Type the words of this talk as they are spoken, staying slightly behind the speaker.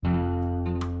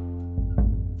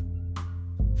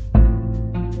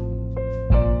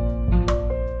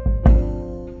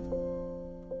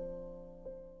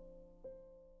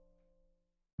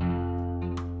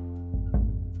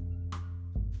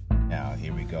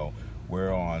Radio.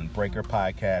 We're on Breaker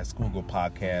Podcast, Google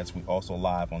Podcasts. We're also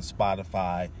live on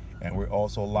Spotify, and we're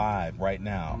also live right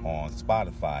now on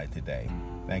Spotify today.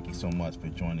 Thank you so much for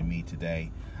joining me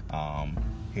today.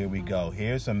 Here we go.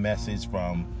 Here's a message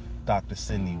from Dr.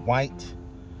 Sydney White.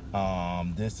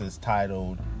 This is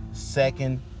titled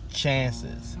Second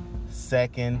Chances.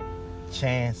 Second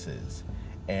Chances.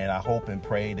 And I hope and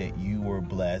pray that you were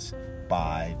blessed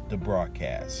by the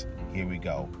broadcast. Here we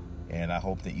go. And I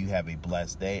hope that you have a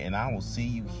blessed day. And I will see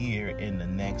you here in the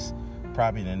next,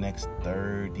 probably the next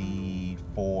 40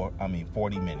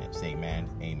 minutes. Amen.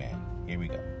 Amen. Here we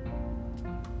go.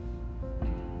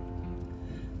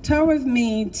 Turn with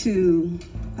me to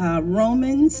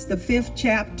Romans, the 5th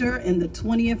chapter and the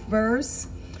 20th verse.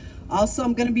 Also,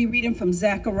 I'm going to be reading from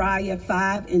Zechariah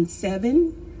 5 and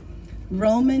 7.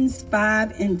 Romans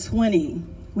 5 and 20.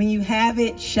 When you have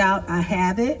it, shout, I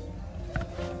have it.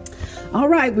 All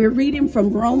right, we're reading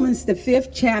from Romans, the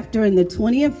 5th chapter and the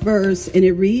 20th verse, and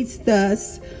it reads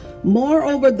thus,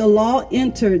 Moreover, the law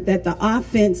entered that the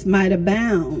offense might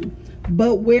abound,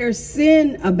 but where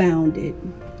sin abounded,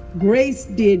 grace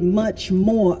did much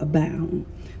more abound.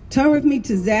 Turn with me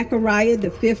to Zechariah, the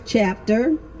 5th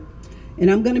chapter,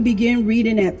 and I'm going to begin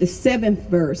reading at the 7th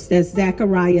verse. That's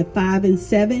Zechariah 5 and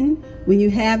 7. When you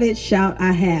have it, shout,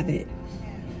 I have it.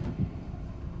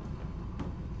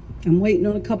 I'm waiting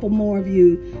on a couple more of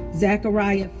you.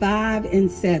 Zechariah 5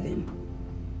 and 7.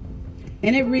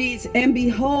 And it reads, And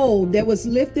behold, there was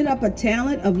lifted up a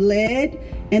talent of lead,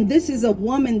 and this is a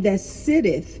woman that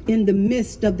sitteth in the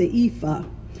midst of the ephah.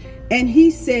 And he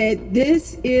said,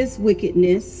 This is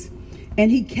wickedness.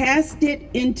 And he cast it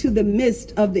into the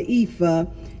midst of the ephah,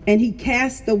 and he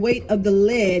cast the weight of the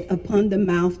lead upon the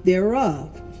mouth thereof.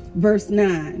 Verse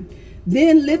 9.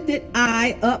 Then lifted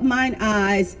I up mine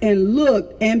eyes and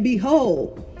looked, and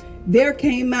behold, there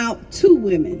came out two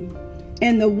women,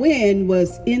 and the wind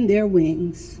was in their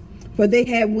wings. For they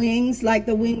had wings like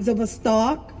the wings of a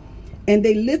stork, and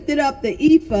they lifted up the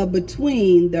ephah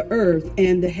between the earth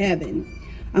and the heaven.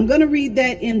 I'm going to read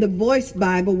that in the Voice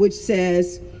Bible, which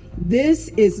says, This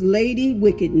is Lady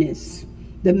Wickedness.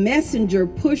 The messenger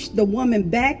pushed the woman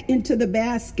back into the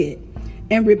basket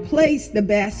and replaced the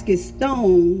basket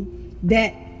stone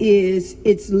that is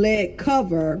its lead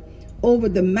cover over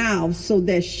the mouth so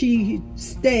that she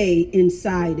stay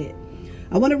inside it.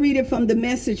 I want to read it from the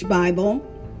Message Bible.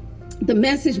 The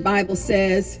Message Bible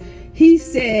says, He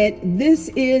said, This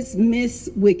is Miss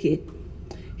Wicked.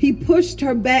 He pushed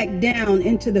her back down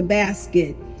into the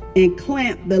basket and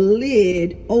clamped the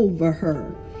lid over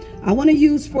her. I want to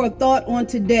use for a thought on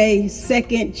today,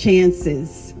 second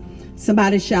chances.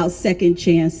 Somebody shout second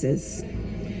chances.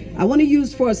 I want to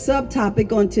use for a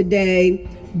subtopic on today,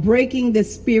 breaking the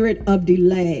spirit of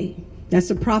delay.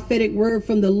 That's a prophetic word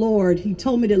from the Lord. He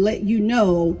told me to let you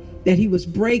know that he was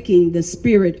breaking the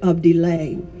spirit of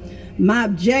delay. My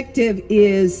objective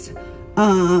is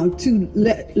to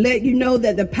let you know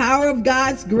that the power of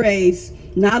God's grace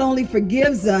not only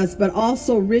forgives us, but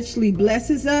also richly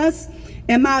blesses us.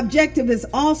 And my objective is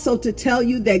also to tell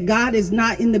you that God is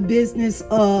not in the business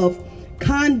of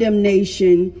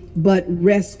condemnation, but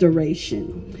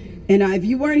restoration. And if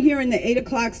you weren't here in the 8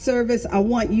 o'clock service, I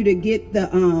want you to get the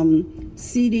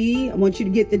CD. I want you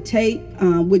to get the tape,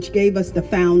 which gave us the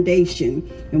foundation.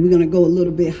 And we're going to go a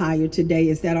little bit higher today.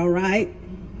 Is that all right?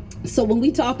 So when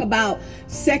we talk about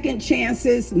second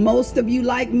chances, most of you,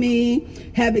 like me,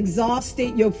 have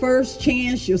exhausted your first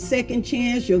chance, your second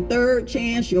chance, your third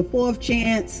chance, your fourth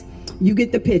chance. You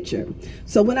get the picture.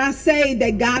 So when I say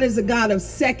that God is a God of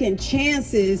second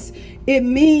chances, it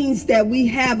means that we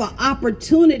have an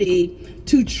opportunity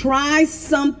to try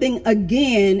something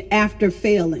again after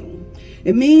failing.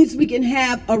 It means we can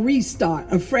have a restart,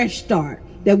 a fresh start,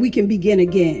 that we can begin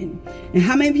again. And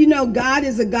how many of you know God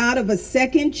is a God of a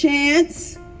second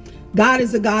chance? God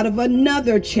is a God of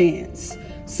another chance.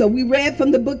 So we read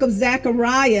from the book of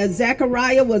Zechariah.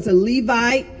 Zechariah was a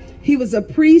Levite. He was a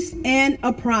priest and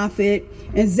a prophet.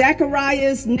 And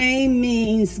Zechariah's name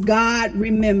means God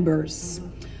remembers.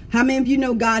 How many of you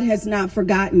know God has not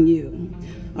forgotten you?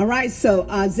 All right, so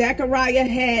Zechariah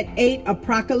had 8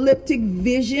 apocalyptic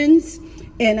visions.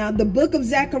 And the book of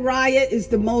Zechariah is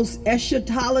the most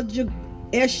eschatological,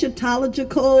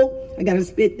 I got to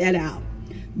spit that out.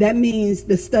 That means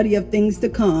the study of things to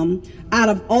come out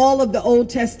of all of the Old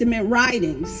Testament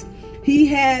writings. He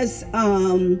has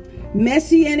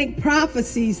messianic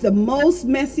prophecies, the most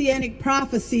messianic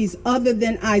prophecies other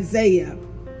than Isaiah.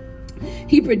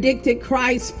 He predicted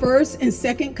Christ's first and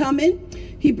second coming.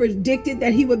 He predicted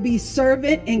that he would be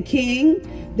servant and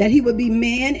king, that he would be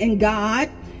man and God.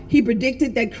 He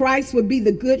predicted that Christ would be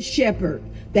the good shepherd,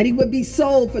 that he would be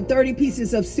sold for 30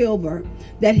 pieces of silver,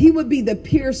 that he would be the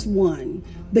pierced one,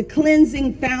 the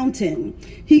cleansing fountain.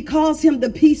 He calls him the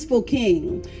peaceful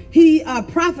king. He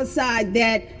prophesied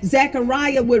that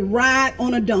Zechariah would ride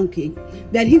on a donkey,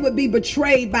 that he would be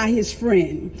betrayed by his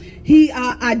friend. He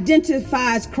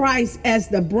identifies Christ as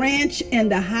the branch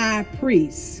and the high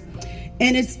priest.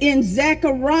 And it's in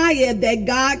Zechariah that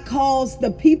God calls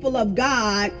the people of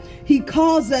God, he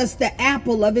calls us the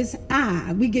apple of his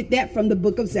eye. We get that from the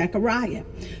book of Zechariah.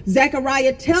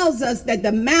 Zechariah tells us that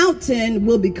the mountain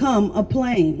will become a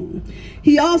plain.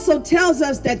 He also tells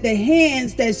us that the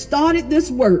hands that started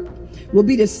this work will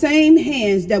be the same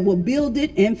hands that will build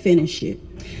it and finish it.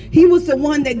 He was the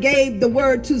one that gave the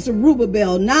word to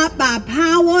Zerubbabel, not by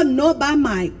power nor by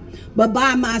might, but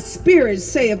by my spirit,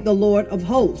 saith the Lord of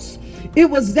hosts. It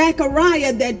was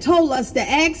Zechariah that told us to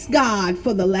ask God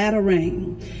for the latter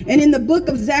rain. And in the book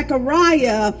of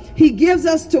Zechariah, he gives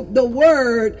us the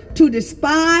word to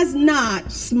despise not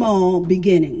small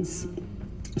beginnings.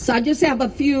 So I just have a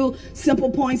few simple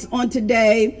points on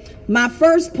today. My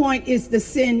first point is the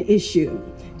sin issue.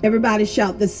 Everybody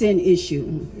shout the sin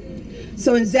issue.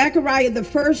 So in Zechariah, the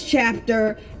first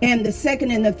chapter and the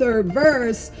second and the third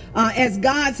verse, as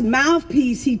God's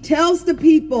mouthpiece, he tells the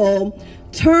people,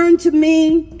 turn to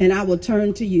me and I will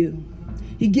turn to you.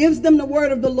 He gives them the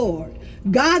word of the Lord.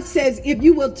 God says, if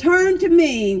you will turn to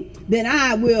me, then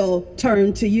I will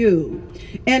turn to you.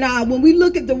 And when we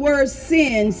look at the word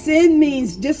sin, sin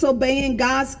means disobeying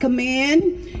God's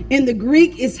command. In the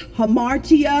Greek, it's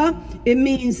hamartia. It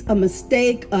means a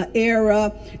mistake, an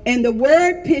error. And the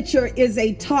word picture is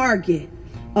a target,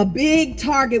 a big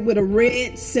target with a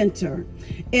red center.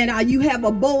 And you have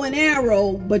a bow and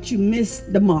arrow, but you miss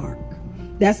the mark.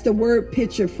 That's the word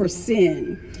picture for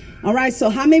sin. All right, so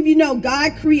how many of you know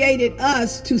God created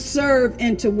us to serve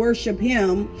and to worship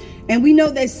him? And we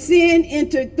know that sin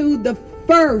entered through the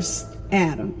first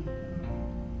Adam.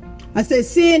 I said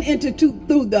sin entered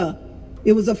through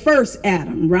it was the first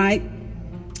Adam, right?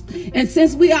 And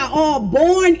since we are all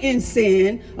born in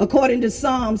sin, according to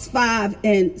Psalms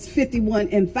 51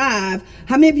 and 5,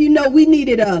 how many of you know we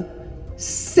needed a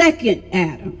second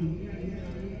Adam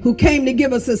who came to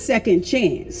give us a second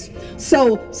chance?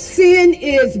 So sin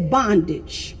is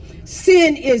bondage.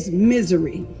 Sin is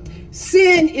misery.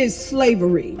 Sin is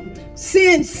slavery.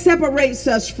 Sin separates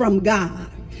us from God.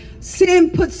 Sin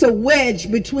puts a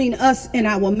wedge between us and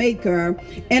our Maker.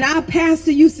 And our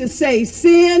pastor used to say,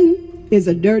 sin is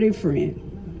a dirty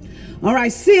friend. All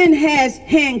right, sin has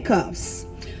handcuffs.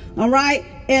 All right,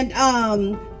 and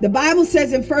the Bible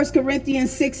says in 1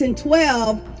 Corinthians 6 and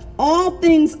 12, all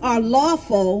things are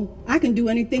lawful. I can do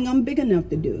anything I'm big enough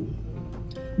to do.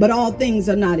 But all things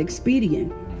are not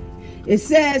expedient. It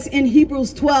says in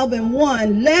Hebrews 12 and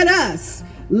 1, let us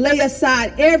lay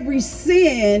aside every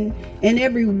sin and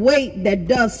every weight that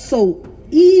does so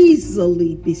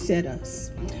easily beset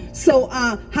us. So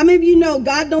how many of you know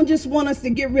God don't just want us to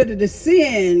get rid of the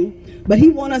sin, but he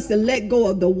wants us to let go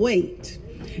of the weight.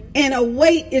 And a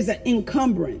weight is an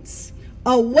encumbrance.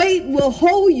 A weight will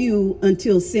hold you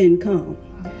until sin comes.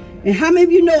 And how many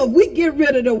of you know if we get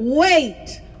rid of the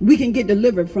weight, we can get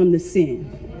delivered from the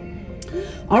sin?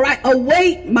 All right, a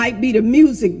weight might be the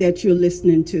music that you're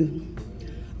listening to.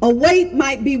 A weight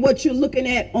might be what you're looking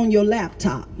at on your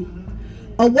laptop.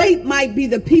 A weight might be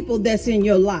the people that's in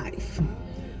your life.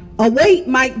 A weight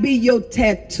might be your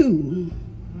tattoo.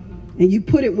 And you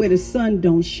put it where the sun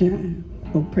don't shine.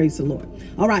 Oh, praise the Lord.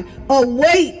 All right. A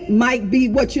weight might be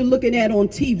what you're looking at on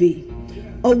TV.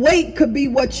 A weight could be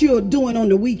what you're doing on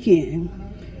the weekend.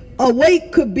 A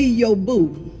weight could be your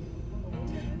boo.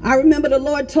 I remember the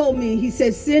Lord told me, he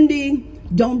said, Cindy,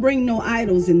 don't bring no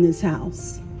idols in this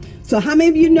house. So how many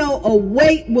of you know a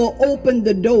weight will open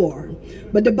the door?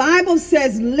 But the Bible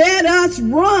says, let us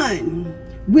run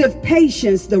with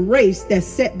patience the race that's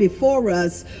set before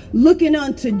us, looking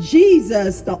unto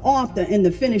Jesus, the author and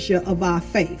the finisher of our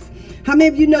faith. How many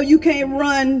of you know you can't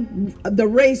run the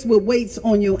race with weights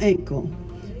on your ankle,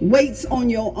 weights on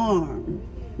your arm,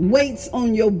 weights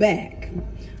on your back?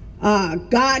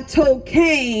 God told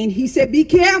Cain, he said, be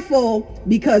careful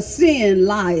because sin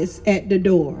lies at the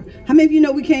door. How many of you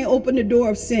know we can't open the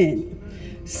door of sin?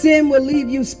 Sin will leave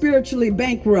you spiritually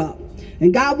bankrupt.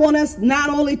 And God wants us not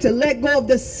only to let go of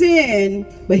the sin,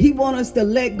 but he wants us to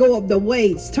let go of the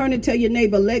weights. Turn and tell your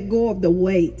neighbor, let go of the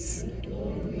weights.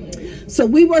 So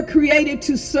we were created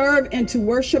to serve and to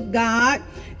worship God.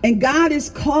 And God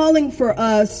is calling for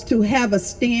us to have a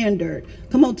standard.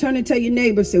 Come on, turn and tell your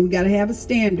neighbor, say, we got to have a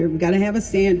standard. We got to have a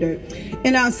standard.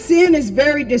 And our sin is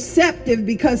very deceptive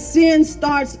because sin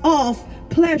starts off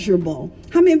pleasurable.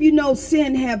 How many of you know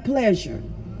sin have pleasure?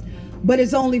 but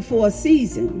it's only for a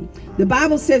season. The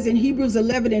Bible says in Hebrews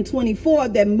 11:24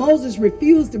 that Moses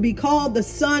refused to be called the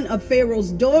son of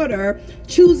Pharaoh's daughter,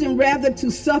 choosing rather to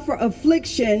suffer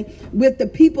affliction with the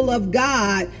people of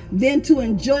God than to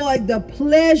enjoy the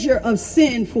pleasure of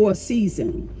sin for a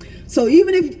season. So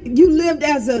even if you lived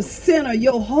as a sinner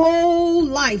your whole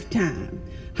lifetime,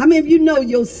 how many of you know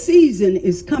your season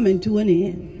is coming to an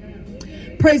end?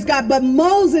 Praise God. But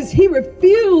Moses, he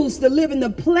refused to live in the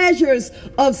pleasures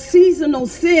of seasonal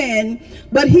sin,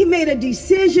 but he made a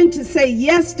decision to say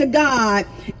yes to God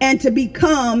and to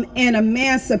become an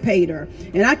emancipator.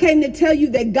 And I came to tell you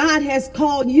that God has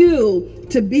called you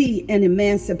to be an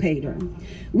emancipator.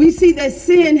 We see that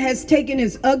sin has taken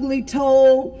its ugly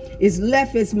toll, it's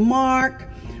left its mark.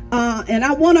 And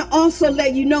I want to also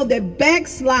let you know that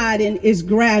backsliding is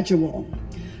gradual.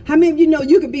 How many of you know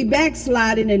you could be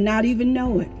backsliding and not even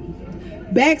know it?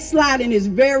 Backsliding is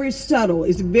very subtle.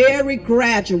 It's very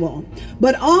gradual.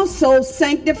 But also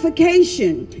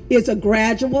sanctification is a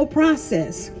gradual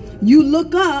process. You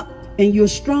look up and you're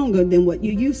stronger than what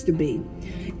you used to be.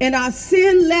 And our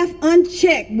sin left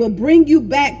unchecked will bring you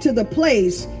back to the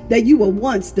place that you were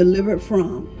once delivered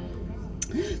from.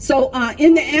 So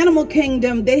in the animal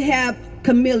kingdom, they have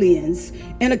chameleons.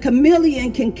 And a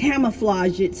chameleon can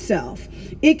camouflage itself.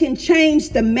 It can change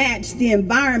to match the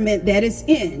environment that it's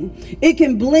in. It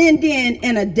can blend in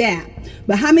and adapt.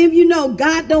 But how many of you know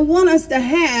God don't want us to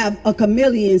have a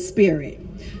chameleon spirit?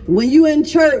 When you in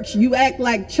church, you act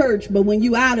like church, but when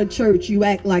you out of church, you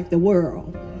act like the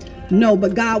world. No,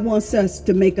 but God wants us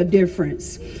to make a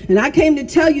difference. And I came to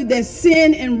tell you that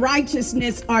sin and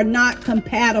righteousness are not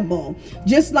compatible.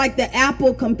 Just like the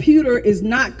Apple computer is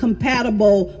not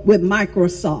compatible with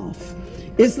Microsoft.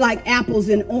 It's like apples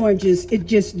and oranges. It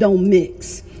just don't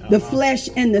mix. The flesh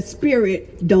and the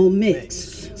spirit don't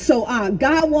mix. So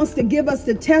God wants to give us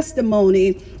the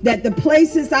testimony that the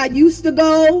places I used to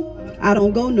go, I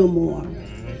don't go no more.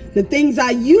 The things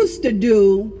I used to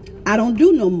do, I don't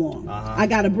do no more. I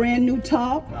got a brand new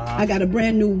talk. I got a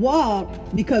brand new walk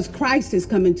because Christ is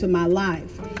coming to my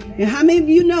life. And how many of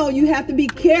you know you have to be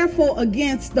careful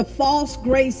against the false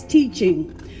grace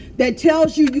teaching that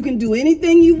tells you you can do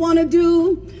anything you want to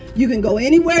do. You can go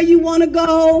anywhere you want to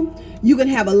go. You can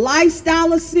have a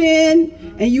lifestyle of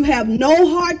sin and you have no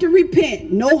heart to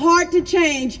repent, no heart to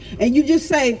change. And you just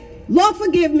say, Lord,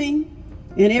 forgive me.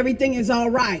 And everything is all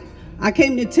right. I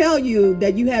came to tell you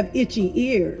that you have itchy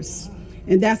ears,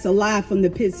 and that's a lie from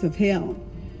the pits of hell.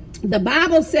 The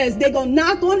Bible says they're going to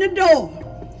knock on the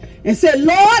door and say,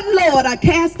 Lord, Lord, I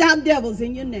cast out devils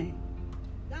in your name.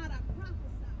 God, I prophesy.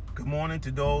 Good morning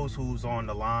to those who's on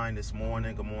the line this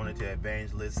morning. Good morning to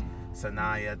Evangelist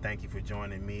Sanaya. Thank you for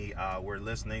joining me. We're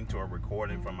listening to a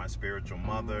recording from my spiritual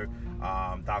mother,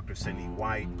 Dr. Cindy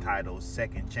White, titled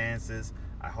Second Chances.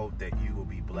 I hope that you will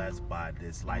be blessed by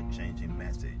this life-changing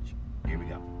message. Here we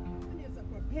go. It's a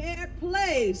prepared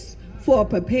place for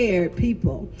prepared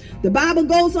people. The Bible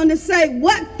goes on to say,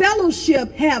 what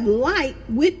fellowship have light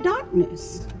with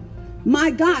darkness?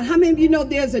 My God, how many of you know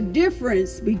there's a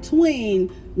difference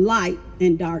between light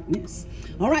and darkness?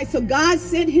 All right, so God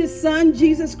sent his son,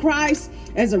 Jesus Christ,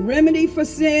 as a remedy for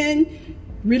sin.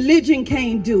 Religion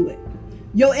can't do it.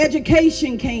 Your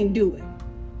education can't do it.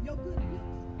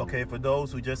 Okay, for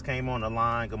those who just came on the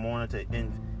line, good morning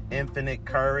to Infinite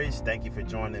Courage. Thank you for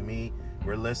joining me.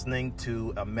 We're listening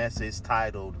to a message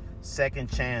titled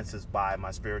Second Chances by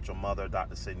my spiritual mother,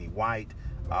 Dr. Cindy White.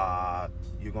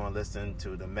 You're going to listen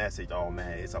to the message. Oh,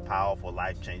 man, it's a powerful,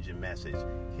 life-changing message.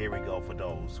 Here we go for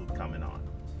those who are coming on.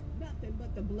 Nothing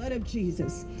but the blood of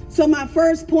Jesus. So my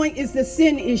first point is the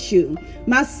sin issue.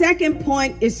 My second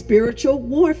point is spiritual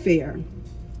warfare.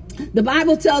 The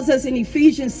Bible tells us in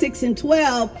Ephesians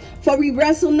 6:12, for we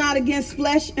wrestle not against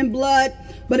flesh and blood,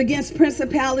 but against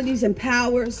principalities and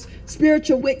powers,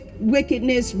 spiritual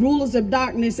wickedness, rulers of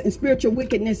darkness, and spiritual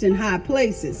wickedness in high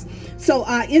places. So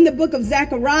in the book of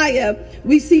Zechariah,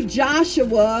 we see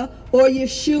Joshua or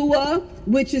Yeshua,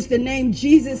 which is the name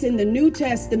Jesus in the New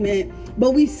Testament,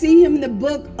 but we see him in the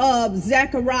book of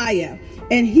Zechariah,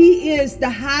 and he is the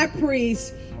high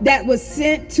priest that was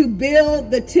sent to build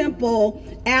the temple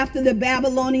after the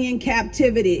Babylonian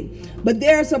captivity. But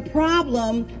there's a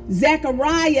problem.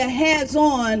 Zechariah has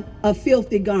on a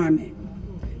filthy garment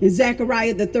in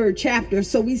Zechariah, the 3rd chapter.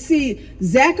 So we see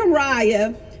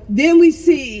Zechariah, then we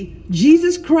see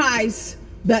Jesus Christ,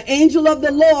 the angel of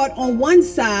the Lord, on one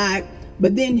side,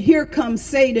 but then here comes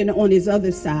Satan on his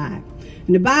other side.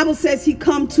 And the Bible says he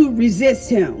come to resist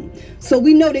him. So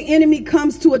we know the enemy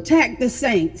comes to attack the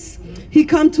saints. He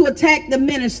come to attack the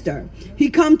minister. He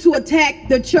come to attack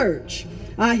the church.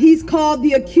 He's called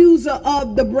the accuser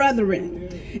of the brethren.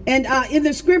 And in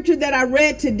the scripture that I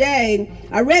read today,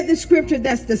 I read the scripture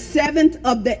that's the 7th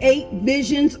of the 8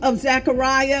 visions of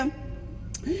Zechariah.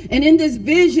 And in this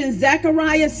vision,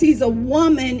 Zechariah sees a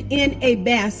woman in a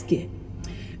basket.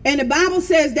 And the Bible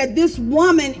says that this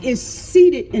woman is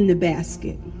seated in the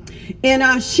basket.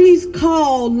 And she's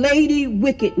called Lady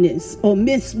Wickedness or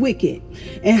Miss Wicked.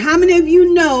 And how many of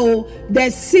you know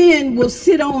that sin will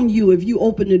sit on you if you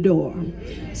open the door?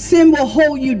 Sin will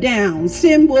hold you down.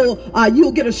 Sin will,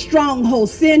 you'll get a stronghold.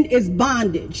 Sin is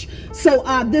bondage. So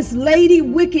this Lady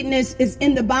Wickedness is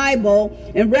in the Bible.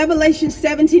 And Revelation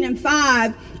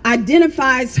 17:5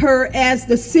 identifies her as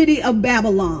the city of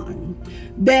Babylon,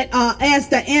 that as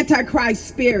the Antichrist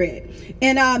spirit.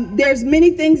 And there's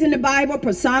many things in the Bible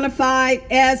personified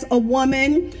as a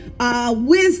woman.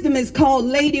 Wisdom is called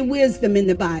Lady Wisdom in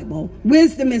the Bible.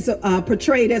 Wisdom is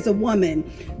portrayed as a woman.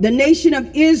 The nation of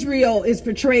Israel is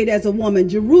portrayed as a woman.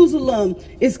 Jerusalem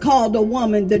is called a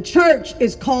woman. The church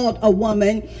is called a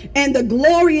woman. And the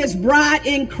glorious bride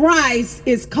in Christ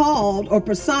is called or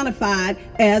personified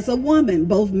as a woman,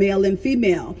 both male and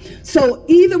female. So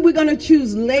either we're going to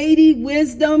choose Lady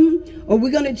Wisdom or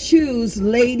we're going to choose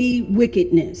Lady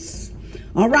Wickedness.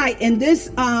 All right. And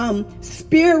this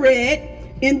spirit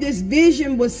in this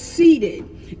vision was seated,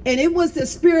 and it was the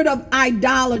spirit of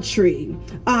idolatry,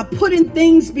 putting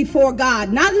things before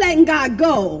God, not letting God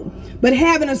go, but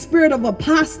having a spirit of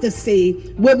apostasy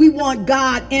where we want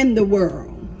God in the world,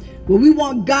 where we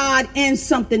want God and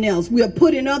something else. We are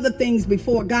putting other things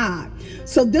before God.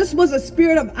 So this was a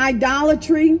spirit of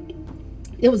idolatry.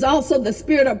 It was also the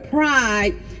spirit of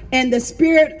pride and the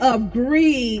spirit of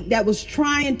greed that was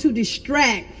trying to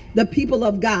distract the people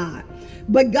of God.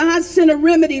 But God sent a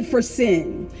remedy for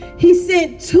sin. He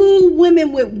sent 2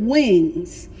 women with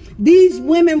wings. These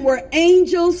women were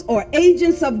angels or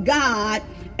agents of God,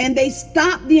 and they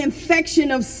stopped the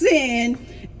infection of sin.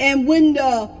 And when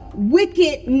the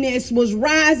wickedness was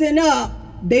rising up,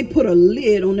 they put a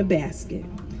lid on the basket.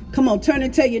 Come on, turn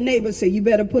and tell your neighbor, say, you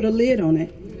better put a lid on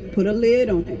it. Put a lid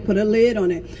on it. Put a lid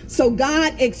on it. So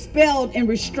God expelled and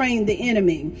restrained the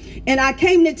enemy. And I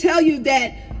came to tell you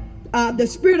that the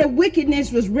spirit of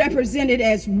wickedness was represented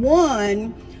as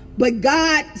 1, but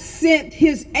God sent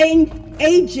his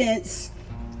agents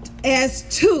as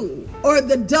 2, or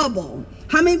the double.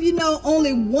 How many of you know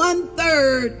only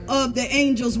 1/3 of the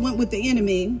angels went with the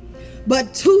enemy,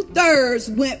 but 2/3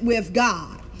 went with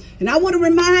God? And I want to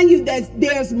remind you that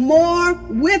there's more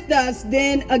with us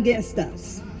than against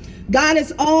us. God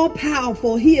is all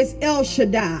powerful. He is El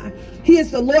Shaddai. He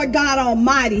is the Lord God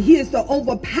Almighty. He is the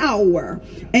overpower,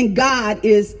 and God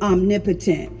is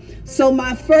omnipotent. So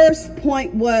my first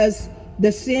point was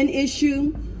the sin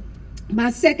issue.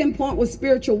 My second point was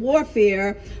spiritual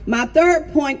warfare. My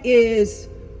third point is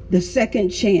the second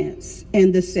chance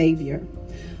and the Savior.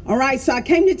 All right, so I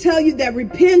came to tell you that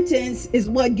repentance is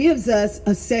what gives us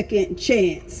a second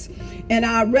chance. And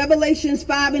our Revelations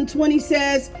 5:20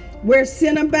 says, where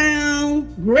sin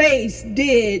abound, grace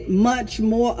did much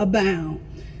more abound.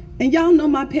 And y'all know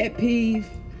my pet peeve.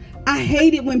 I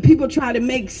hate it when people try to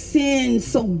make sin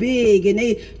so big, and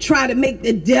they try to make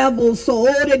the devil so,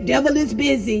 the devil is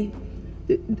busy.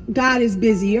 God is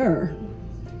busier.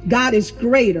 God is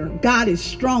greater. God is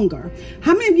stronger.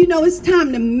 How many of you know it's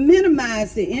time to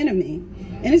minimize the enemy,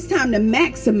 and it's time to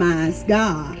maximize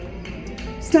God?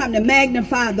 It's time to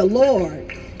magnify the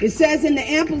Lord. It says in the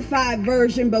Amplified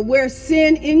version, but where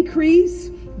sin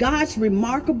increased, God's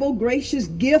remarkable gracious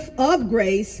gift of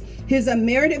grace, his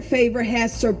unmerited favor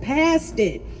has surpassed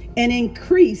it and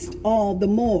increased all the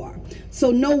more.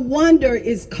 So no wonder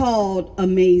it's called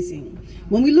amazing.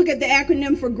 When we look at the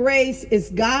acronym for grace, it's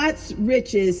God's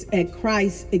riches at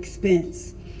Christ's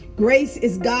expense. Grace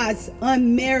is God's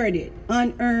unmerited,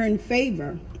 unearned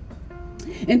favor.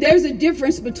 And there's a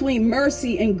difference between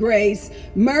mercy and grace.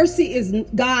 Mercy is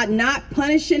God not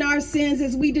punishing our sins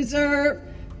as we deserve.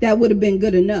 That would have been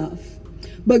good enough.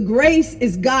 But grace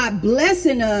is God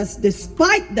blessing us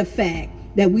despite the fact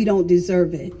that we don't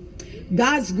deserve it.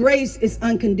 God's grace is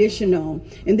unconditional.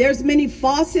 And there's many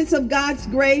facets of God's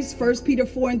grace. 1 Peter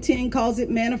 4:10 calls it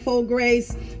manifold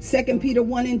grace. 2 Peter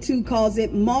 1:2 calls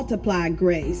it multiplied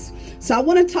grace. So I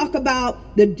want to talk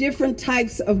about the different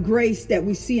types of grace that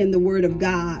we see in the Word of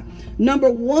God. Number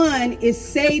 1 is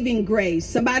saving grace.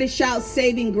 Somebody shout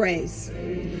saving grace.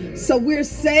 So we're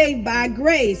saved by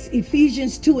grace.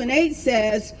 Ephesians 2:8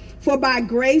 says, for by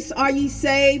grace are ye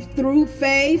saved through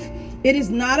faith. It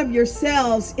is not of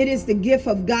yourselves. It is the gift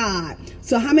of God.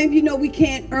 So how many of you know we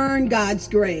can't earn God's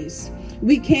grace?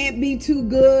 We can't be too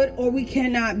good or we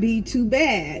cannot be too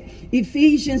bad.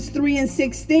 Ephesians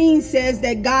 3:16 says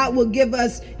that God will give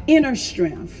us inner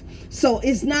strength. So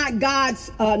it's not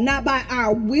not by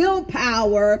our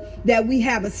willpower that we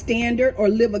have a standard or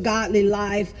live a godly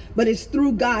life, but it's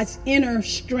through God's inner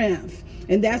strength.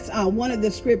 And that's one of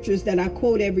the scriptures that I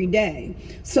quote every day.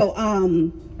 So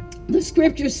the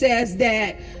scripture says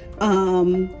that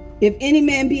if any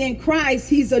man be in Christ,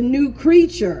 he's a new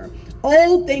creature.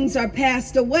 Old things are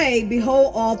passed away.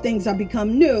 Behold, all things are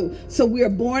become new. So we are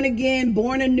born again,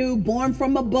 born anew, born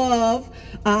from above.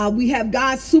 We have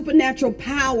God's supernatural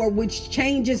power, which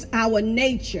changes our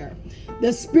nature.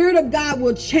 The Spirit of God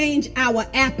will change our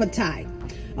appetite.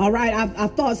 All right, I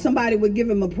thought somebody would give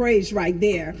him a praise right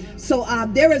there. So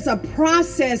there is a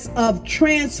process of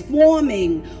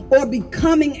transforming or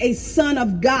becoming a son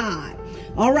of God.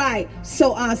 All right,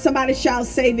 so somebody shout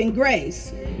saving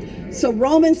grace. So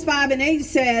Romans 5:8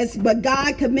 says, but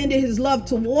God commended his love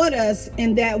toward us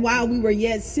in that while we were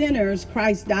yet sinners,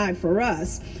 Christ died for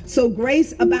us. So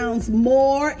grace abounds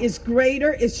more, it's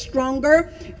greater, it's stronger,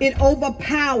 it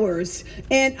overpowers.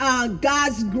 And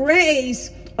God's grace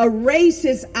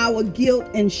erases our guilt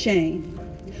and shame.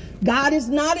 God is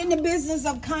not in the business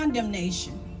of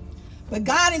condemnation, but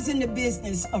God is in the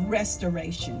business of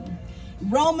restoration.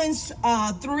 Romans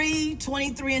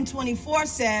 3:23 and 24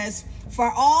 says, for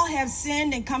all have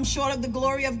sinned and come short of the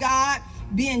glory of God,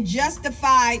 being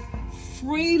justified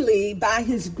freely by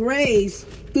his grace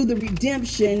through the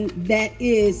redemption that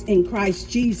is in Christ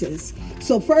Jesus.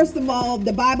 So first of all,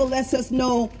 the Bible lets us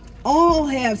know all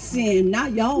have sinned.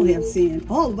 Not y'all have sinned.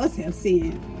 All of us have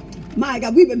sinned. My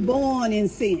God, we've been born in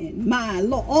sin. My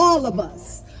Lord, all of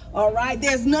us. All right,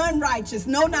 there's none righteous,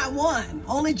 no, not one,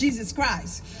 only Jesus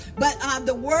Christ. But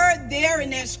the word there in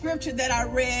that scripture that I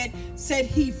read said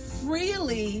he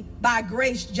freely by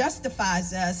grace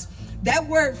justifies us. That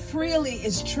word freely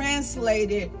is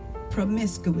translated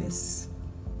promiscuous.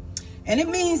 And it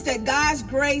means that God's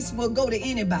grace will go to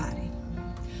anybody.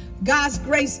 God's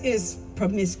grace is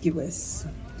promiscuous.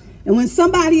 And when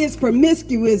somebody is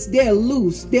promiscuous, they're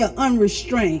loose, they're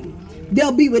unrestrained.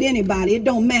 They'll be with anybody, it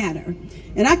don't matter.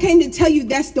 And I came to tell you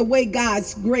that's the way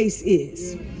God's grace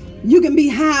is. You can be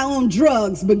high on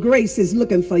drugs, but grace is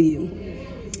looking for you.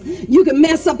 You can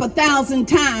mess up 1,000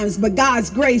 times, but God's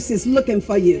grace is looking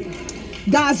for you.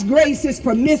 God's grace is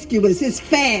promiscuous. It's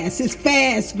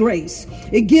fast grace.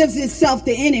 It gives itself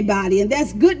to anybody, and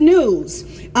that's good news.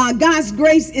 God's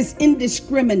grace is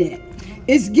indiscriminate.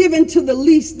 It's given to the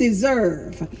least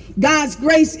deserve. God's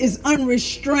grace is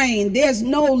unrestrained. There's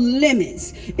no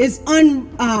limits. It's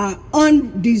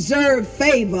undeserved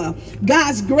favor.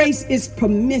 God's grace is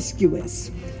promiscuous.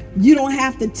 You don't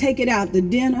have to take it out to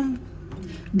dinner.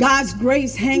 God's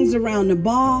grace hangs around the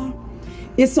bar.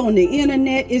 It's on the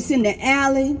internet. It's in the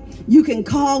alley. You can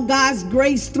call God's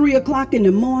grace 3 o'clock in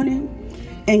the morning,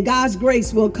 and God's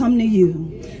grace will come to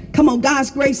you. Come on,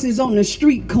 God's grace is on the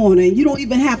street corner, and you don't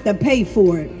even have to pay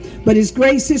for it. But his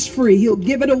grace is free. He'll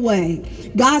give it away.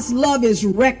 God's love is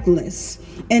reckless,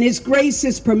 and his grace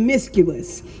is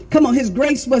promiscuous. Come on, his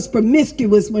grace was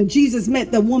promiscuous when Jesus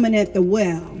met the woman at the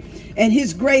well. And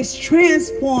his grace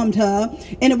transformed her,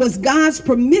 and it was God's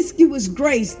promiscuous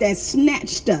grace that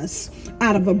snatched us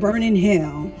out of a burning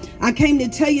hell. I came to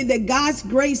tell you that God's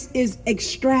grace is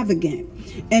extravagant,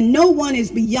 and no one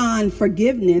is beyond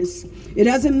forgiveness. It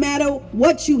doesn't matter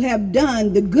what you have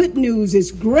done. The good news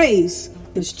is grace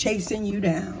is chasing you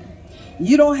down.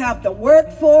 You don't have to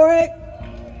work for it.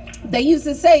 They used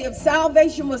to say if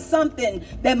salvation was something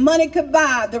that money could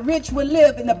buy, the rich would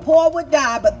live and the poor would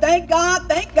die. But thank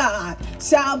God,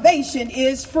 salvation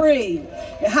is free.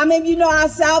 And how many of you know our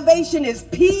salvation is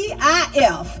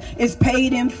PIF, is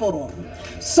paid in full?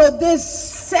 So this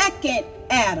second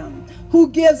Adam, who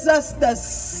gives us the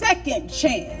second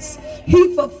chance,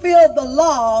 he fulfilled the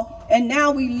law, and now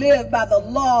we live by the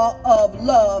law of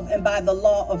love and by the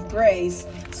law of grace.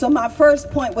 So my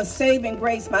first point was saving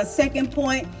grace. My second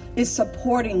point is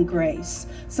supporting grace.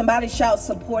 Somebody shout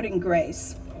supporting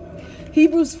grace.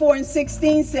 Hebrews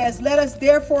 4:16 says, let us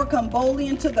therefore come boldly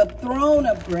into the throne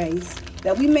of grace,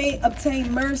 that we may obtain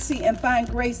mercy and find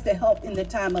grace to help in the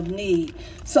time of need.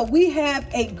 So we have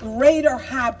a greater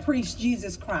high priest,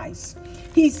 Jesus Christ.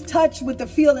 He's touched with the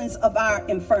feelings of our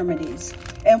infirmities.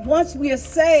 And once we are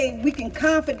saved, we can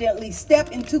confidently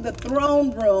step into the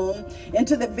throne room,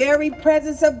 into the very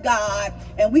presence of God,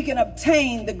 and we can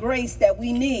obtain the grace that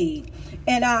we need.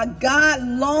 And our God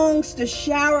longs to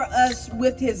shower us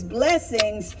with his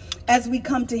blessings as we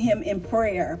come to him in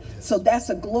prayer. So that's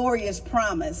a glorious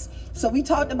promise. So we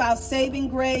talked about saving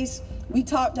grace. We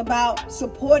talked about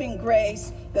supporting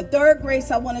grace. The third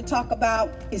grace I want to talk about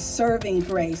is serving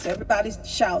grace. Everybody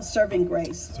shout serving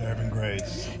grace. Serving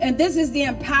grace. And this is the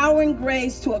empowering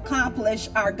grace to accomplish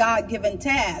our God-given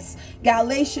tasks.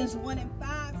 Galatians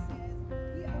 1:5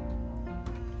 says,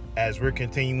 as we're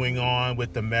continuing on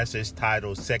with the message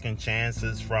titled Second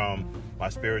Chances from my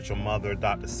spiritual mother,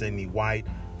 Dr. Sydney White.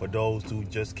 For those who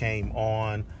just came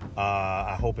on,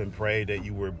 I hope and pray that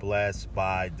you were blessed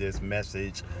by this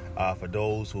message. For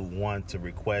those who want to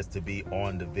request to be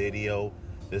on the video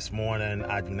this morning,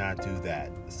 I do not do that.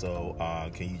 So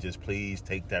can you just please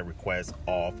take that request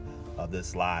off of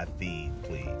this live feed,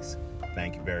 please?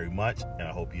 Thank you very much, and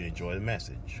I hope you enjoy the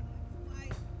message.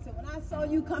 So when I saw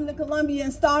you come to Columbia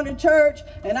and start a church,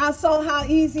 and I saw how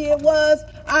easy it was,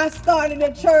 I started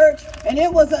a church, and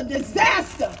it was a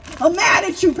disaster. I'm mad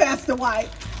at you, Pastor White.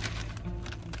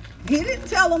 He didn't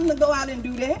tell him to go out and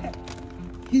do that.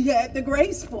 He had the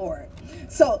grace for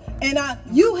it. So, and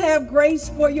you have grace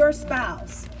for your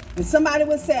spouse. And somebody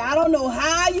would say, I don't know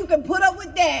how you can put up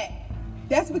with that.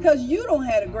 That's because you don't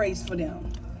have the grace for them.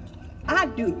 I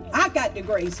do. I got the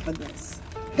grace for this.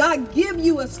 God give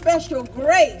you a special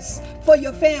grace for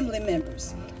your family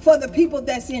members, for the people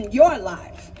that's in your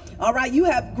life. All right, you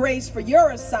have grace for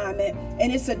your assignment,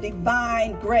 and it's a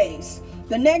divine grace.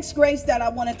 The next grace that I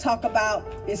want to talk about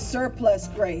is surplus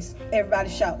grace. Everybody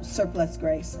shout surplus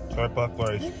grace. Surplus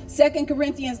grace. 2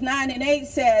 Corinthians 9:8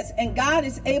 says, and God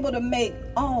is able to make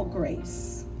all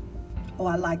grace. Oh,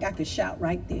 I could shout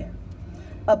right there.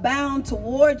 Abound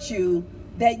towards you,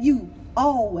 that you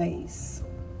always,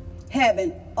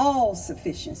 having all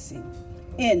sufficiency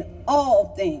in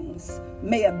all things,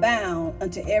 may abound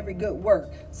unto every good work.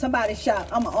 Somebody shout,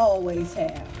 I'm always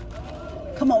have.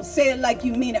 Come on, say it like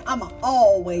you mean it. I'm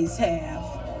always have.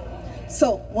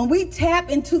 So when we tap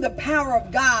into the power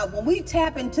of God, when we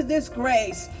tap into this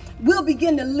grace, we'll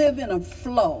begin to live in a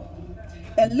flow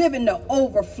and live in the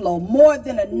overflow, more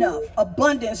than enough,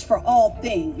 abundance for all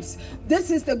things. This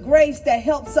is the grace that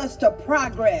helps us to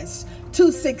progress,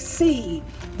 to succeed.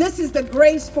 This is the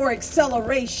grace for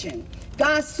acceleration.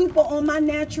 God's super on my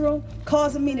natural,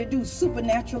 causing me to do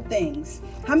supernatural things.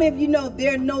 How many of you know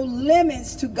there are no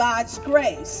limits to God's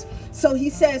grace? So he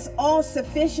says all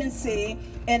sufficiency,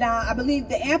 and I believe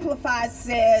the Amplified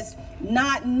says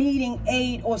not needing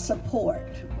aid or support,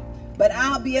 but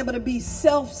I'll be able to be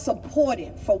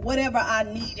self-supported for whatever I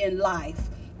need in life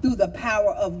through the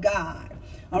power of God.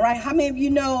 All right, how many of you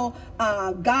know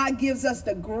God gives us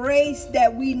the grace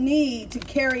that we need to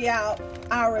carry out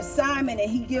our assignment, and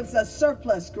he gives us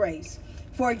surplus grace.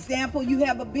 For example, you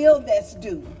have a bill that's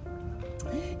due,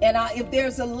 and if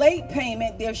there's a late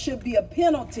payment, there should be a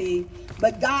penalty,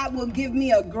 but God will give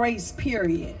me a grace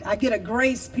period. I get a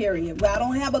grace period. Well, I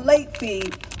don't have a late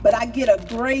fee, but I get a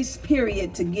grace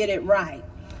period to get it right.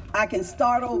 I can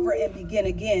start over and begin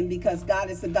again because God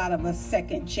is the God of a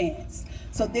second chance.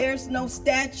 So there's no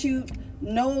statute,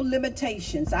 no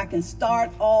limitations. I can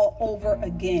start all over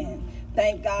again.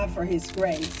 Thank God for his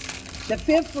grace. The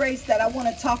fifth grace that I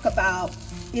want to talk about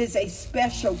is a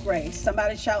special grace.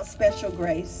 Somebody shout special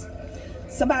grace.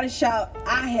 Somebody shout,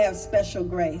 I have special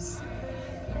grace.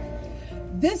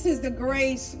 This is the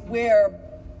grace where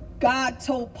God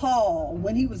told Paul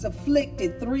when he was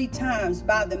afflicted 3 times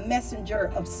by the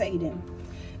messenger of Satan.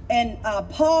 And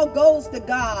Paul goes to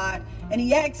God and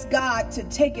he asks God to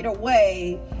take it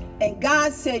away. And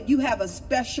God said, you have a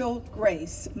special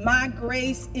grace. My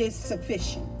grace is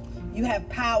sufficient. You have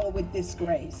power with this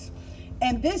grace.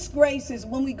 And this grace is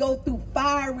when we go through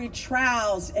fiery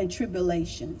trials and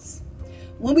tribulations,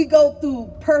 when we go through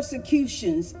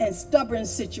persecutions and stubborn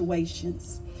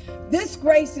situations. This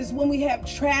grace is when we have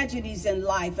tragedies in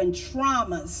life and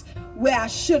traumas where I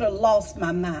should have lost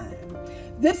my mind.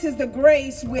 This is the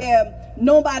grace where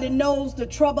nobody knows the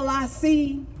trouble I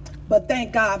see, but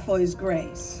thank God for his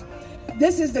grace.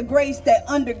 This is the grace that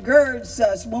undergirds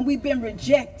us when we've been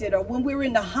rejected, or when we're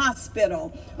in the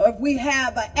hospital, or if we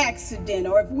have an accident,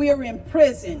 or if we're in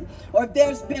prison, or if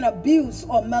there's been abuse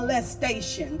or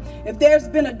molestation, if there's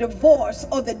been a divorce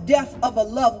or the death of a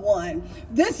loved one.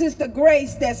 This is the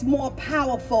grace that's more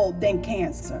powerful than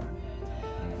cancer.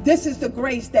 This is the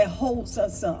grace that holds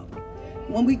us up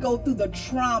when we go through the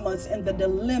traumas and the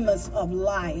dilemmas of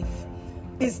life.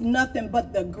 It's nothing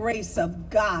but the grace of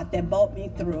God that brought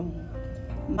me through.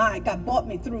 My God, brought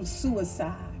me through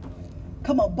suicide.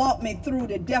 Come on, brought me through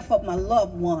the death of my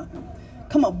loved one.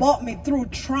 Come on, brought me through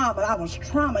trauma. I was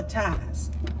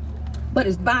traumatized. But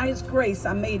it's by his grace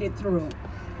I made it through.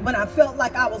 when I felt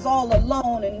like I was all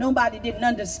alone and nobody didn't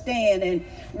understand, and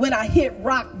when I hit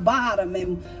rock bottom,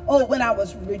 and when I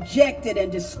was rejected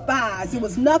and despised. It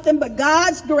was nothing but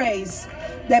God's grace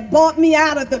that brought me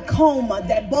out of the coma,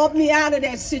 that brought me out of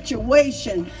that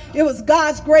situation. It was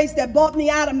God's grace that brought me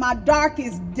out of my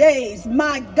darkest days.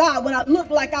 My God, when I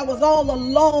looked like I was all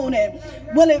alone, and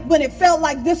when it felt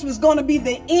like this was going to be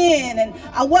the end and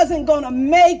I wasn't going to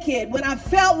make it, when I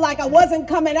felt like I wasn't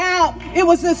coming out, it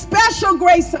was the special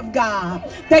grace of God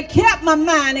that kept my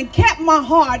mind and kept my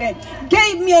heart and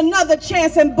gave me another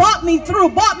chance and brought me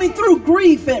through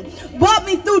grief, and brought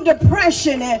me through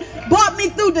depression, and brought me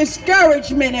through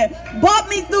discouragement, and brought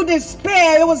me through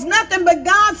despair. It was nothing but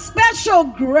God's special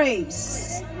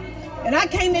grace. And I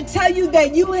came to tell you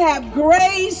that you have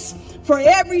grace for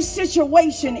every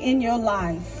situation in your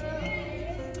life.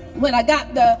 When I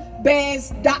got the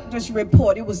bad doctor's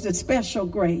report, it was the special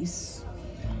grace.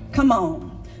 Come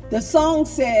on. The song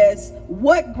says,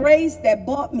 what grace that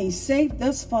brought me safe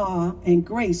thus far, and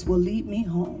grace will lead me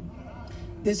home.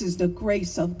 This is the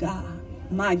grace of God.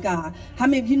 My God. How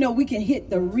many of you know we can hit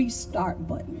the restart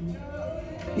button?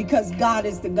 Because God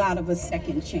is the God of a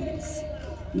second chance.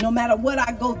 No matter what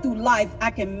I go through life, I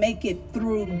can make it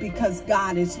through because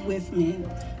God is with me.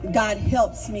 God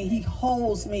helps me. He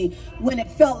holds me when it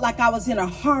felt like I was in a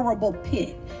horrible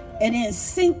pit and in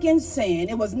sinking sand.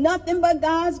 It was nothing but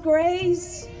God's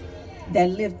grace that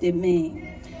lifted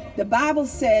me. The Bible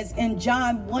says in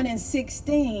John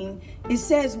 1:16, it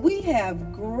says we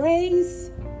have grace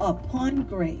upon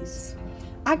grace.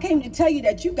 I came to tell you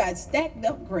that you got stacked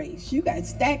up grace. You got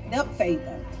stacked up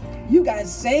favor. You got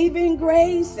saving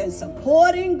grace and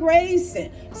supporting grace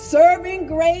and serving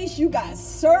grace. You got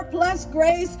surplus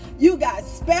grace. You got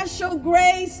special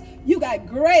grace. You got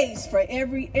grace for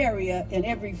every area and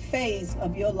every phase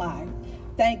of your life.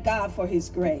 Thank God for his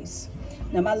grace.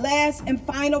 Now, my last and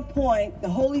final point, the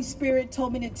Holy Spirit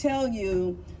told me to tell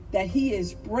you that he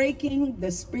is breaking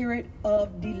the spirit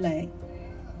of delay.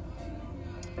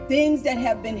 Things that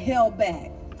have been held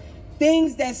back,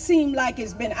 things that seem like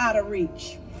it's been out of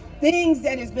reach, things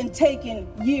that has been taking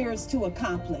years to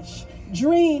accomplish,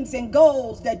 dreams and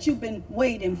goals that you've been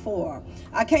waiting for.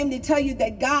 I came to tell you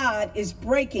that God is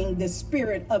breaking the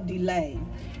spirit of delay,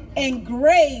 and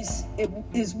grace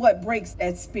is what breaks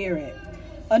that spirit.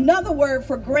 Another word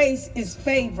for grace is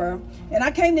favor, and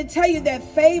I came to tell you that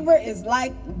favor is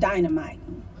like dynamite.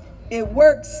 It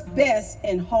works best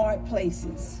in hard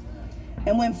places.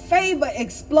 And when favor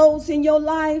explodes in your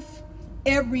life,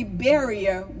 every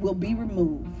barrier will be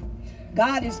removed.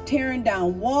 God is tearing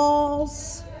down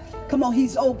walls. Come on,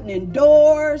 he's opening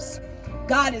doors.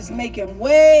 God is making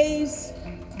ways.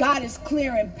 God is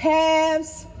clearing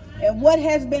paths. And what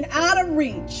has been out of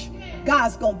reach,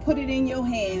 God's going to put it in your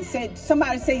hand.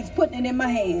 Somebody say he's putting it in my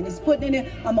hand. He's putting it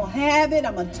in. I'm going to have it.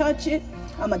 I'm going to touch it.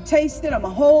 I'm going to taste it. I'm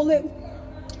going to hold it.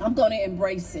 I'm going to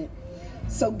embrace it.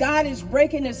 So God is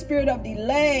breaking the spirit of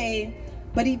delay,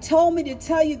 but he told me to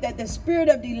tell you that the spirit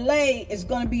of delay is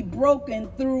going to be broken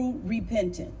through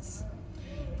repentance.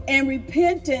 And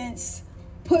repentance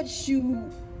puts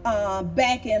you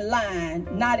back in line,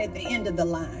 not at the end of the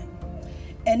line.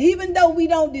 And even though we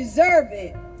don't deserve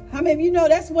it, how many of you know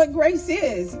that's what grace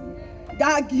is?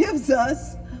 God gives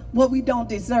us what we don't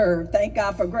deserve. Thank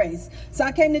God for grace. So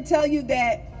I came to tell you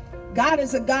that God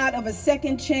is a God of a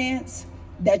second chance,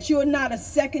 that you're not a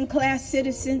second-class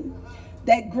citizen,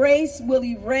 that grace will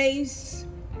erase.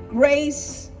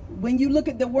 Grace, when you look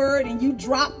at the word and you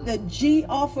drop the G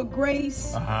off of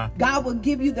grace, God will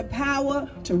give you the power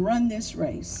to run this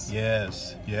race.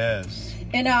 Yes, yes.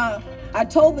 And I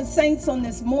told the saints on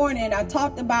this morning, I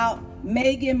talked about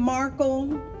Meghan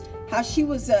Markle, how she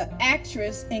was an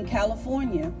actress in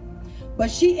California, but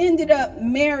she ended up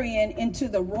marrying into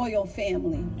the royal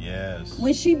family. Yes.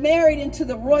 When she married into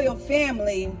the royal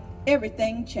family,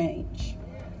 everything changed.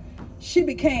 She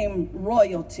became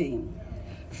royalty.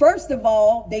 First of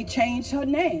all, they changed her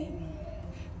name.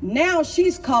 Now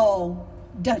she's called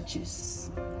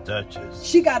Duchess. Duchess.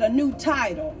 She got a new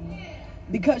title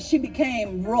because she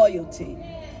became royalty.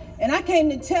 And I came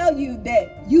to tell you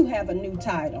that you have a new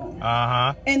title.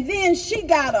 And then she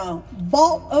got a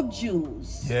vault of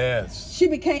jewels. Yes. She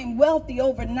became wealthy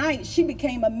overnight. She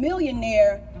became a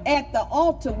millionaire at the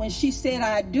altar when she said,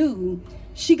 I do.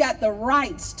 She got the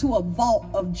rights to a vault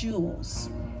of jewels.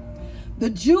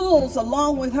 The jewels,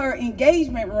 along with her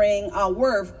engagement ring, are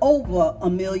worth over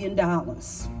 $1 million.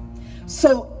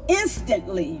 So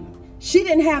instantly, she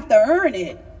didn't have to earn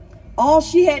it. All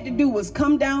she had to do was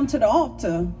come down to the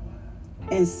altar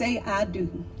and say, I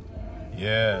do.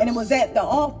 Yes. And it was at the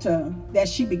altar that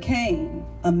she became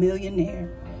a millionaire.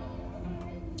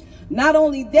 Not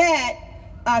only that,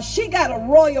 she got a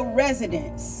royal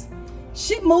residence.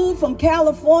 She moved from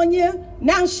California.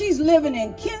 Now she's living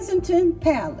in Kensington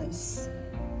Palace.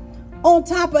 On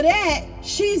top of that,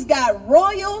 she's got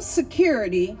royal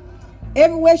security.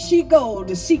 Everywhere she goes,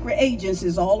 the secret agents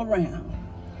is all around.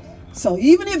 So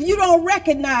even if you don't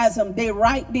recognize them, they're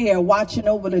right there watching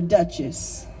over the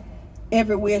Duchess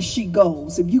everywhere she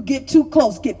goes. If you get too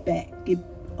close, get back.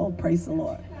 Oh, praise the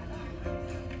Lord.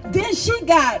 Then she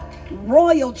got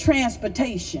royal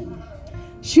transportation.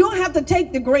 She don't have to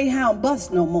take the Greyhound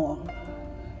bus no more.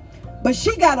 But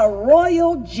she got a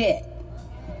royal jet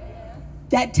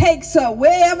that takes her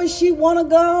wherever she want to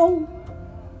go,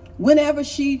 whenever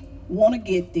she want to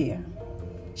get there.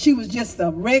 She was just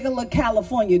a regular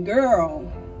California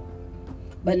girl,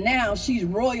 but now she's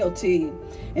royalty.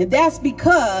 And that's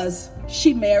because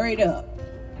she married up.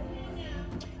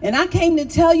 And I came to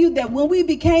tell you that when we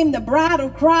became the bride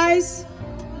of Christ,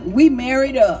 we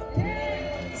married up.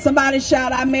 Somebody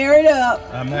shout, I married up.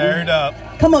 I married up.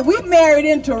 Come on, we married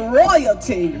into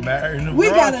royalty. We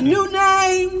got a new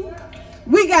name.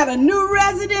 We got a new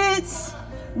residence.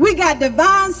 We got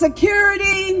divine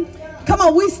security. Come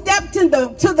on, we stepped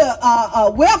into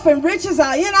the wealth and riches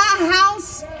are in our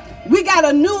house. We got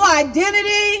a new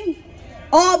identity,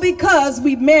 all because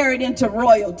we married into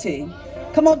royalty.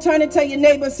 Come on, turn and tell your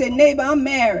neighbor, say, neighbor, I'm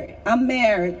married. I'm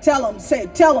married. Tell them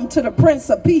to the Prince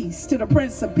of Peace, to the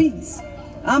Prince of Peace.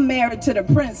 I'm married to the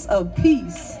Prince of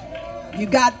Peace. You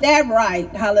got that right.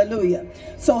 Hallelujah.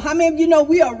 So how many of you know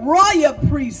we are royal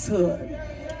priesthood,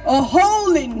 a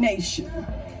holy nation?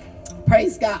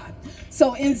 Praise God.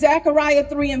 So in Zechariah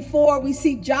 3 and 4, we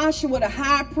see Joshua the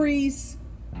high priest.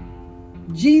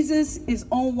 Jesus is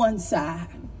on one side.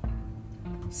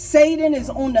 Satan is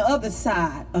on the other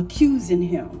side, accusing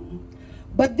him.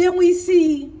 But then we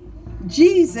see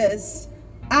Jesus,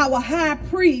 our high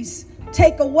priest,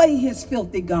 take away his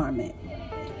filthy garment.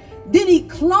 Then he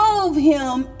clothed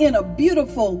him in a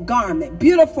beautiful garment,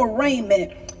 beautiful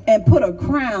raiment, and put a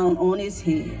crown on his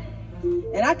head.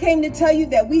 And I came to tell you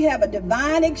that we have a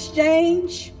divine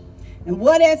exchange, and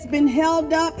what has been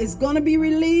held up is going to be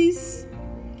released.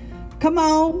 Come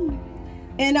on.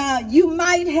 And you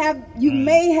may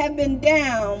have been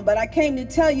down, but I came to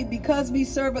tell you, because we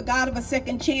serve a God of a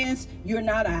second chance, you're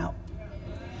not out.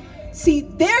 See,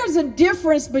 there's a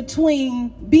difference between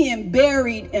being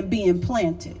buried and being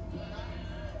planted.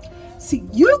 See,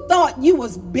 you thought you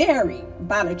was buried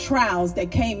by the trials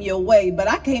that came your way, but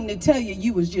I came to tell you,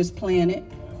 you was just planted.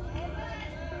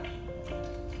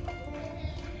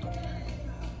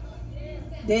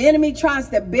 The enemy tries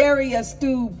to bury us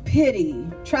through pity,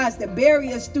 tries to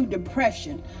bury us through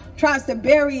depression, tries to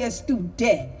bury us through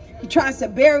debt. He tries to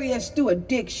bury us through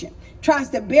addiction, tries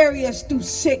to bury us through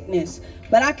sickness.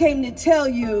 But I came to tell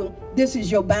you, this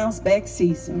is your bounce back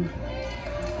season,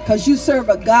 because you serve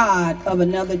a God of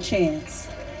another chance.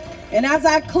 And as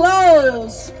I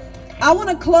close, I want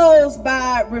to close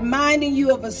by reminding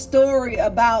you of a story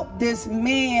about this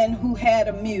man who had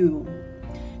a mule.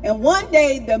 And one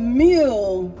day the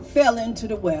mule fell into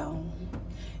the well.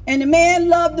 And the man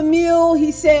loved the mule.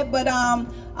 He said, but I'm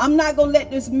not going to let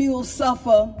this mule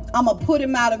suffer. I'm going to put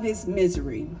him out of his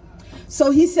misery. So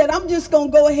he said, I'm just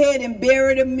going to go ahead and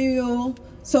bury the mule,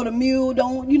 so the mule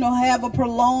don't, have a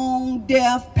prolonged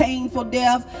death, painful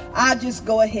death. I'll just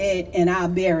go ahead and I'll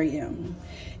bury him.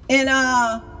 And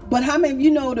but how many of you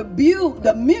know the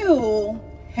mule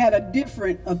had a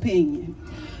different opinion?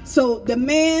 So the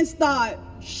man started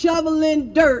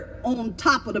shoveling dirt on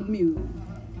top of the mule.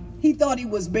 He thought he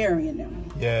was burying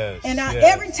him. Yes. And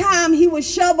every time he would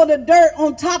shovel the dirt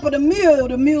on top of the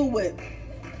mule would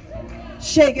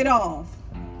shake it off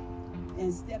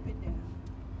and step it down.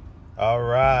 All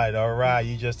right.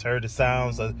 You just heard the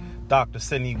sounds of Dr.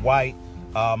 Sydney White,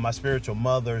 my spiritual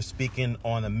mother, speaking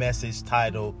on a message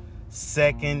titled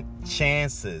Second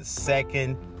Chances.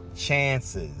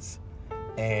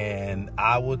 And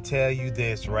I will tell you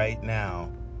this right now.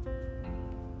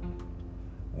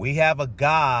 We have a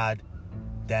God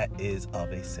that is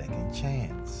of a second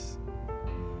chance.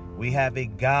 We have a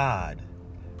God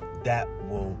that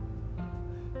will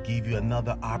give you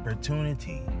another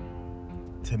opportunity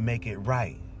to make it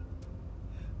right.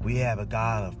 We have a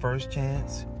God of first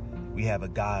chance. We have a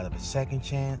God of a second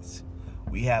chance.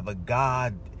 We have a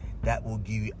God that will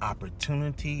give you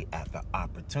opportunity after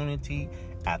opportunity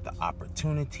after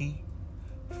opportunity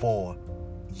for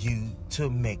you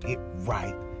to make it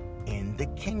right in the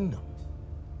kingdom.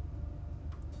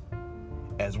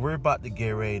 As we're about to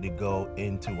get ready to go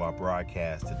into our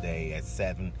broadcast today at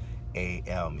 7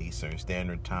 a.m. Eastern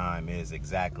Standard Time, is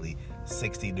exactly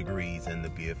 60 degrees in the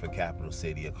beautiful capital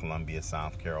city of Columbia,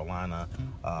 South Carolina.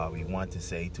 We want to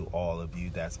say to all of you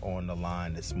that's on the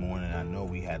line this morning, I know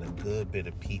we had a good bit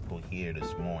of people here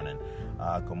this morning.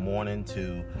 Good morning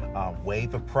to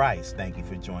Wave of Price. Thank you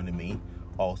for joining me.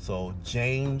 Also,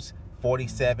 James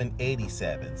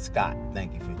 4787, Scott,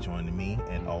 thank you for joining me.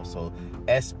 And also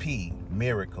SP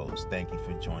Miracles, thank you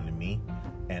for joining me.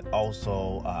 And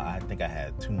also, I think I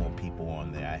had two more people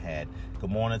on there. I had good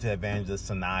morning to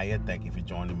Evangelist Sanaya, thank you for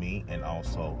joining me. And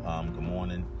also, good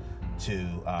morning to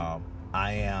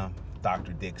I am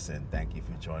Dr. Dixon, thank you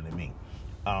for joining me.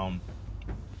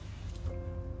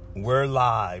 We're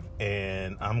live,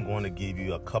 and I'm going to give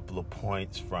you a couple of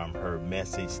points from her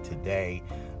message today.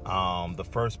 The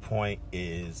first point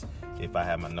is, if I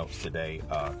have my notes today,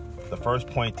 the first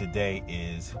point today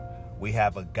is we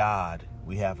have a God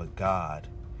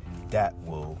that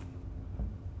will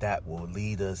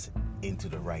lead us into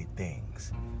the right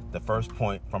things. The first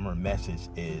point from her message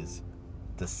is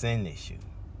the sin issue.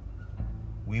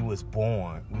 We was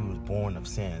born of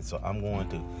sin. So I'm going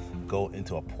to go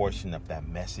into a portion of that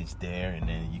message there, and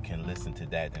then you can listen to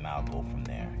that, and I'll go from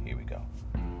there. Here we go.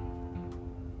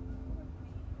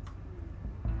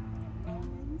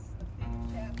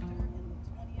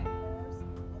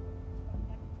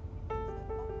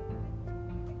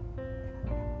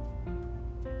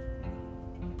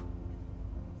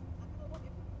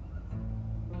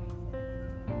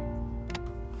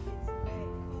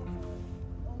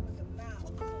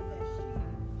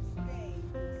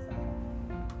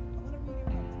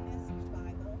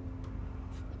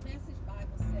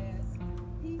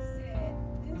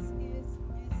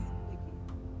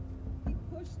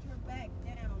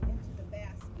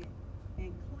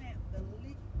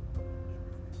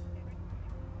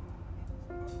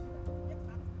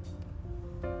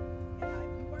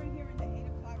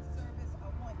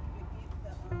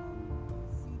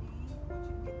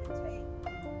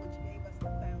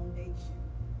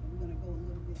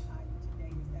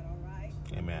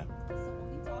 Amen. So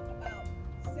when we talk about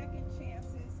second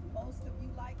chances, most of you,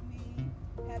 like me,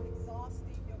 have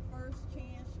exhausted your first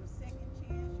chance, your second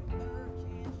chance, your third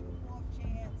chance, your fourth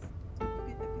chance. You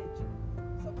get the picture.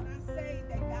 So when I say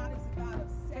that God is a God of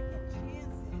second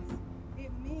chances,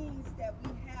 it means that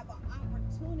we have an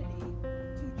opportunity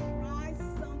to try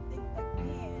something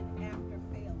again after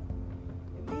failing.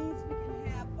 It means we can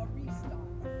have a restart,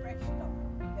 a fresh start,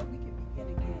 that we can begin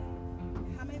again.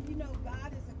 How many of you know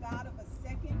God is a God of a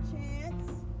second chance?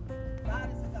 God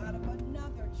is a God of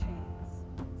another chance.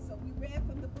 So we read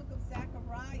from the book of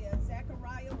Zechariah.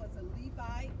 Zechariah was a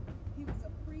Levite. He was a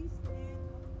priest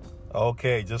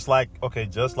and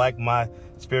just like my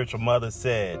spiritual mother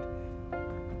said,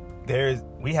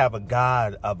 we have a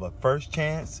God of a first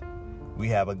chance, we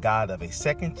have a God of a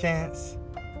second chance,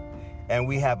 and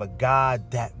we have a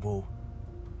God that will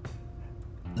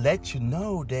let you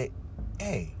know that,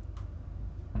 hey,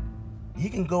 you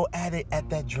can go at it at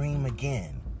that dream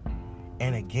again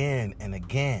and again and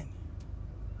again.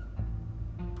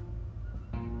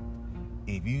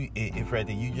 If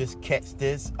rather you just catch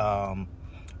this, I'm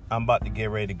about to get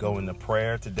ready to go into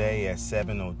prayer today at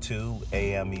 7:02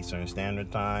 a.m. Eastern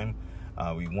Standard Time.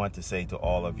 We want to say to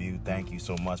all of you, thank you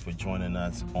so much for joining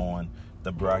us on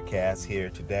the broadcast here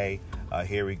today.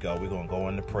 Here we go. We're going to go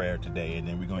into prayer today, and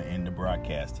then we're going to end the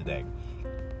broadcast today.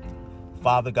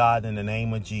 Father God, in the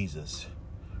name of Jesus,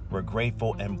 we're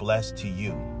grateful and blessed to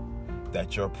you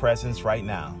that your presence right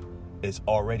now is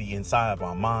already inside of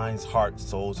our minds, hearts,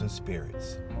 souls, and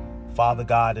spirits. Father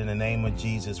God, in the name of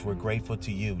Jesus, we're grateful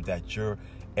to you that your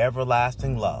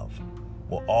everlasting love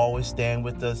will always stand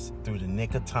with us through the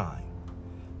nick of time.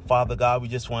 Father God, we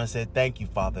just want to say thank you,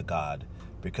 Father God,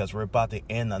 because we're about to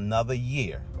end another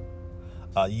year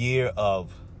of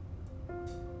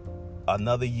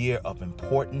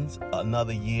importance,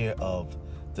 another year of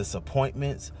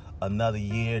disappointments, another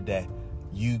year that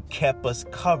you kept us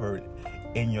covered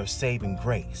in your saving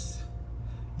grace.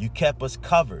 You kept us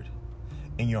covered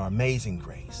in your amazing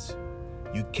grace.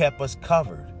 You kept us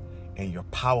covered in your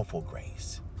powerful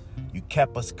grace. You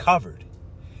kept us covered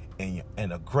in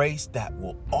a grace that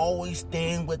will always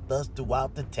stand with us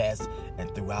throughout the test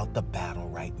and throughout the battle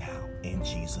right now, in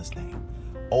Jesus' name.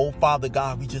 Oh, Father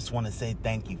God, we just want to say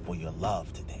thank you for your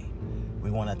love today.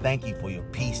 We want to thank you for your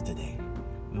peace today.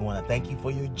 We want to thank you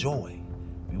for your joy.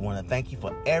 We want to thank you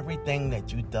for everything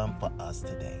that you've done for us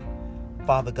today.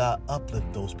 Father God,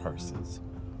 uplift those persons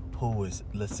who is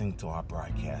listening to our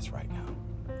broadcast right now.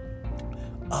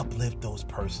 Uplift those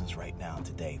persons right now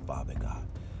today, Father God,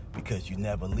 because you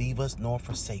never leave us nor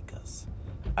forsake us.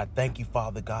 I thank you,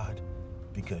 Father God,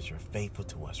 because you're faithful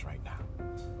to us right now.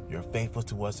 You're faithful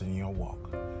to us in your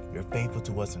walk. You're faithful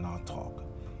to us in our talk,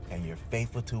 and you're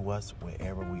faithful to us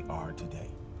wherever we are today.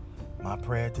 My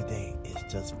prayer today is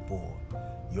just for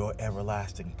your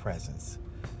everlasting presence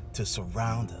to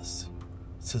surround us,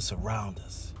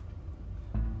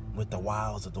 with the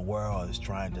wiles of the world is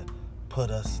trying to put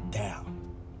us down.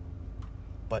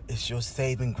 But it's your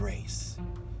saving grace.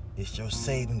 It's your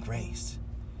saving grace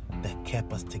that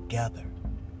kept us together.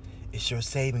 It's your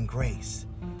saving grace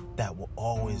that will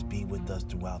always be with us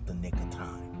throughout the nick of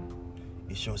time.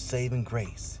 It's your saving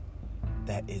grace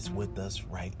that is with us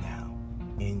right now.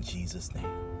 In Jesus' name,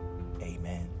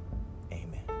 amen,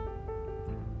 amen.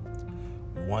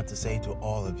 We want to say to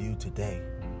all of you today,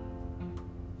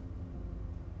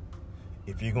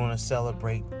 if you're going to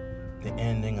celebrate the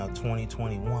ending of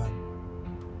 2021,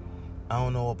 I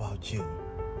don't know about you,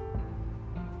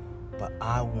 but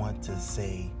I want to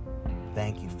say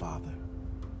thank you, Father,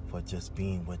 for just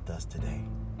being with us today.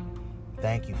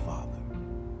 Thank you, Father,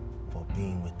 for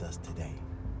being with us today.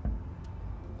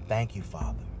 Thank you,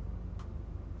 Father,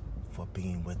 for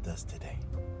being with us today.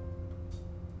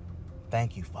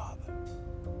 Thank you, Father,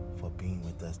 for being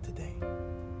with us today.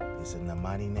 It's in the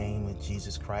mighty name of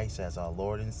Jesus Christ as our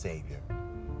Lord and Savior.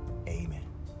 Amen.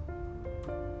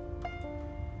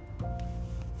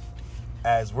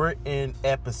 As we're in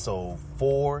episode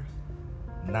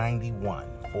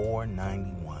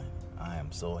 491, I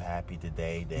am so happy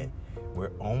today that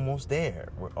we're almost there.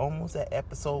 We're almost at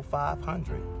episode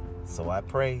 500. So I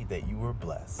pray that you were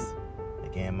blessed.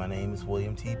 Again, my name is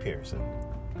William T. Pearson.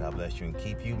 God bless you and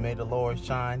keep you. May the Lord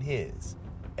shine his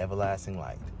everlasting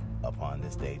light upon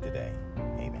this day today.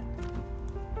 Amen.